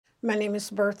My name is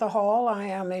Bertha Hall. I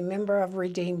am a member of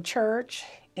Redeemed Church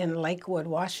in Lakewood,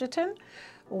 Washington.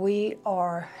 We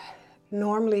are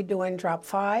normally doing Drop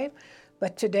 5,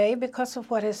 but today, because of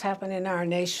what has happened in our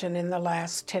nation in the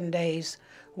last 10 days,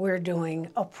 we're doing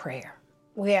a prayer.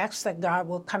 We ask that God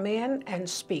will come in and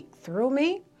speak through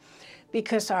me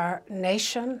because our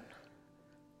nation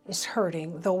is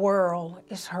hurting. The world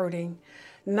is hurting,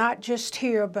 not just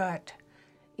here, but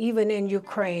even in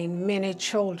Ukraine, many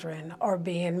children are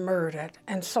being murdered.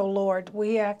 And so, Lord,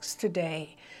 we ask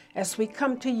today, as we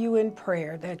come to you in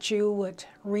prayer, that you would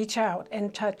reach out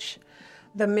and touch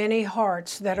the many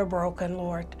hearts that are broken,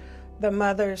 Lord, the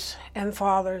mothers and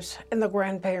fathers and the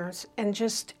grandparents, and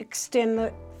just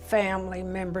extended family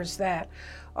members that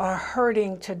are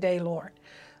hurting today, Lord.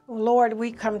 Lord,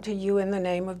 we come to you in the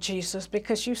name of Jesus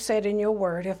because you said in your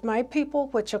word, if my people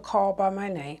which are called by my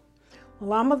name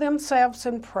will humble themselves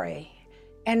and pray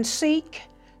and seek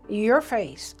your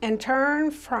face and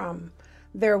turn from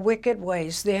their wicked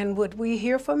ways, then would we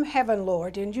hear from heaven,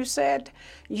 Lord. And you said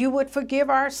you would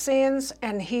forgive our sins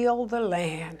and heal the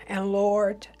land. And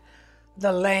Lord,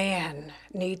 the land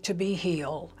need to be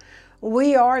healed.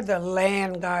 We are the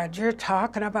land, God. You're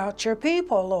talking about your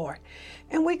people, Lord.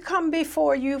 And we come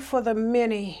before you for the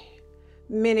many,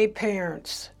 many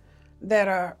parents that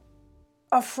are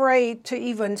afraid to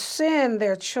even send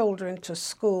their children to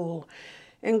school.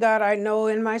 And God, I know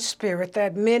in my spirit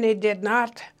that many did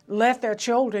not let their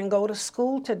children go to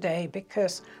school today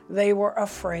because they were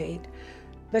afraid.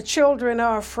 The children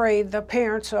are afraid, the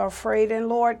parents are afraid, and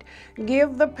Lord,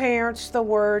 give the parents the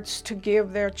words to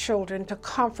give their children, to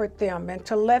comfort them and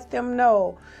to let them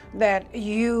know that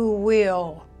you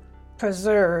will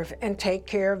preserve and take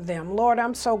care of them. Lord,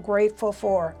 I'm so grateful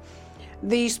for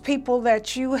these people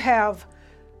that you have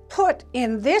put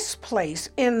in this place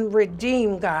in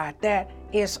Redeem, God, that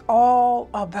is all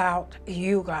about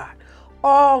you, God,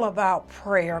 all about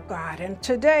prayer, God. And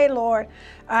today, Lord,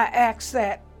 I ask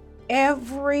that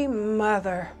every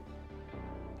mother,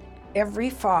 every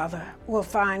father will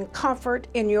find comfort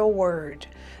in your word,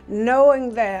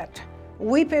 knowing that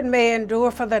weeping may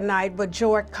endure for the night, but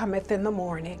joy cometh in the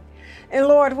morning. And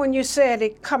Lord, when you said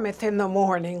it cometh in the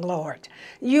morning, Lord,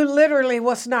 you literally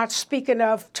was not speaking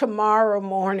of tomorrow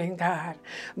morning, God,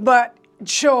 but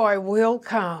joy will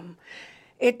come.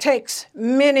 It takes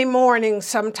many mornings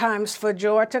sometimes for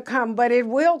joy to come, but it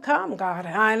will come, God.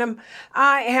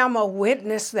 I am a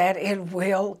witness that it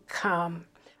will come.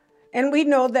 And we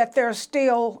know that there are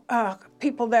still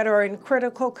people that are in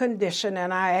critical condition,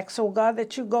 and I ask, oh God,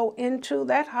 that you go into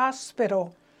that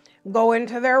hospital, go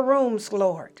into their rooms,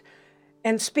 Lord,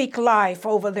 and speak life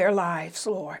over their lives,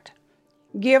 Lord.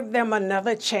 Give them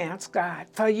another chance, God,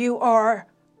 for you are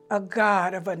a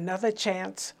God of another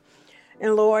chance.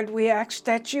 And Lord, we ask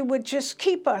that you would just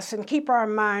keep us and keep our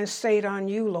minds stayed on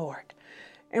you, Lord.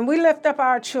 And we lift up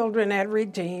our children at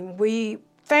Redeem. We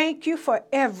thank you for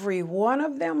every one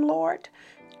of them, Lord.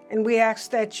 And we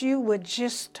ask that you would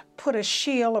just put a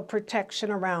shield of protection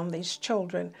around these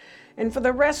children. And for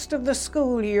the rest of the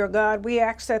school year, God, we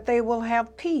ask that they will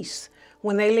have peace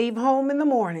when they leave home in the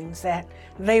mornings, that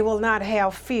they will not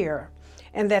have fear,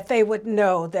 and that they would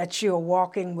know that you're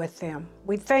walking with them.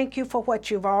 We thank you for what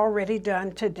you've already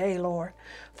done today, Lord,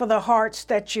 for the hearts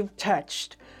that you've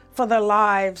touched, for the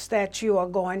lives that you are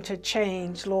going to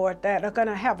change, Lord, that are going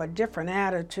to have a different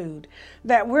attitude,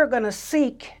 that we're going to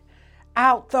seek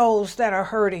out those that are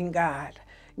hurting, God.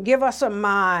 Give us a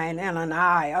mind and an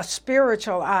eye, a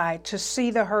spiritual eye, to see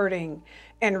the hurting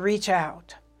and reach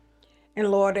out. And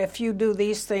Lord, if you do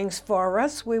these things for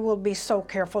us, we will be so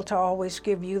careful to always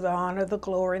give you the honor, the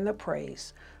glory, and the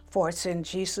praise. For it's in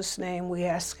Jesus' name we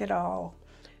ask it all.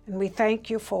 And we thank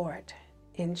you for it.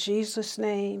 In Jesus'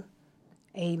 name,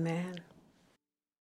 amen.